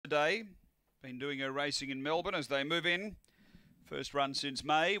today. Been doing her racing in Melbourne as they move in. First run since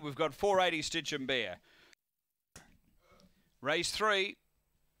May. We've got 480 Stitch and Bear. Race 3.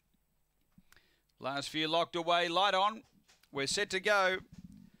 Last few locked away. Light on. We're set to go.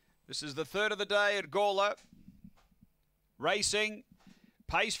 This is the third of the day at Gawler. Racing.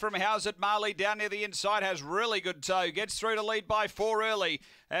 Pace from How's It Marley down near the inside has really good toe. Gets through to lead by 4 early.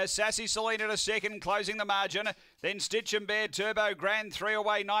 Sassy Selena to second, closing the margin. Then Stitch and Bear, Turbo Grand, 3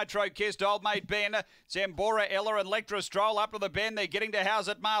 away, Nitro Kissed, Old Mate Ben, Zambora, Ella and Lectra Stroll up to the bend. They're getting to How's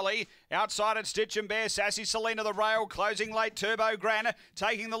It Marley. Outside at Stitch and Bear, Sassy Selena the rail, closing late, Turbo Grand,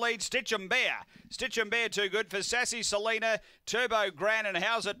 taking the lead, Stitch and Bear. Stitch and Bear too good for Sassy Selena, Turbo Grand and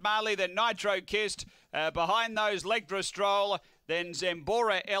How's It Marley, then Nitro Kissed. Behind those, Lectra Stroll, then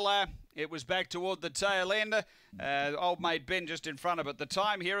Zambora, Ella. It was back toward the tail end. Old Mate Ben just in front of it. The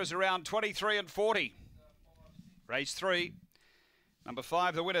time here is around 23 and 40. Race 3. Number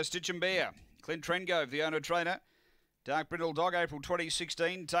 5, the winner, Stitch and Bear. Clint Trengove, the owner-trainer. Dark Brindle Dog, April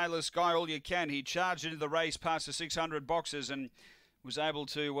 2016. Taylor Sky, All You Can. He charged into the race past the 600 boxes and was able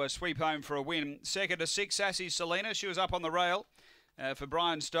to sweep home for a win. Second to 6, Sassy Selena. She was up on the rail for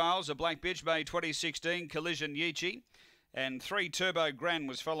Brian Stiles. A Black Bitch, May 2016. Collision Yichi. And 3, Turbo Grand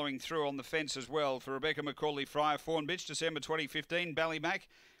was following through on the fence as well for Rebecca McCauley Fryer. Fawn Bitch, December 2015. Ballymac,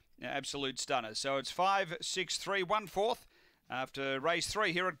 absolute stunner. So it's 5, 6, 3, 1/4 after race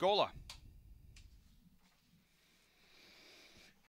 3 here at Gawler.